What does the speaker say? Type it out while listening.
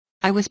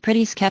I was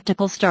pretty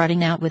skeptical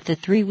starting out with the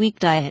 3-week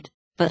diet,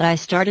 but I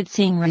started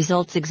seeing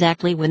results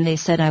exactly when they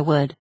said I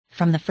would,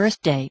 from the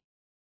first day.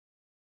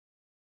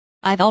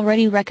 I've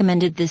already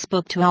recommended this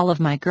book to all of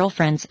my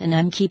girlfriends and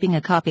I'm keeping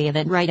a copy of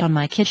it right on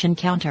my kitchen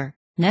counter,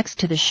 next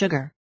to the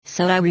sugar,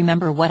 so I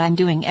remember what I'm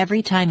doing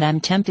every time I'm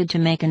tempted to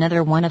make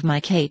another one of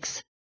my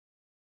cakes.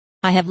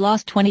 I have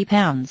lost 20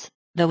 pounds,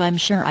 though I'm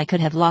sure I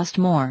could have lost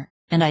more,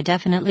 and I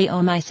definitely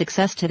owe my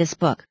success to this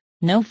book.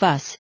 No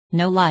fuss,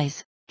 no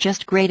lies,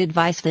 just great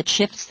advice that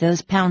shifts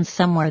those pounds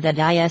somewhere that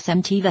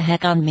isn't the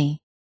heck on me.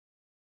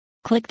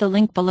 Click the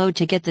link below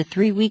to get the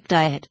 3-week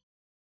diet.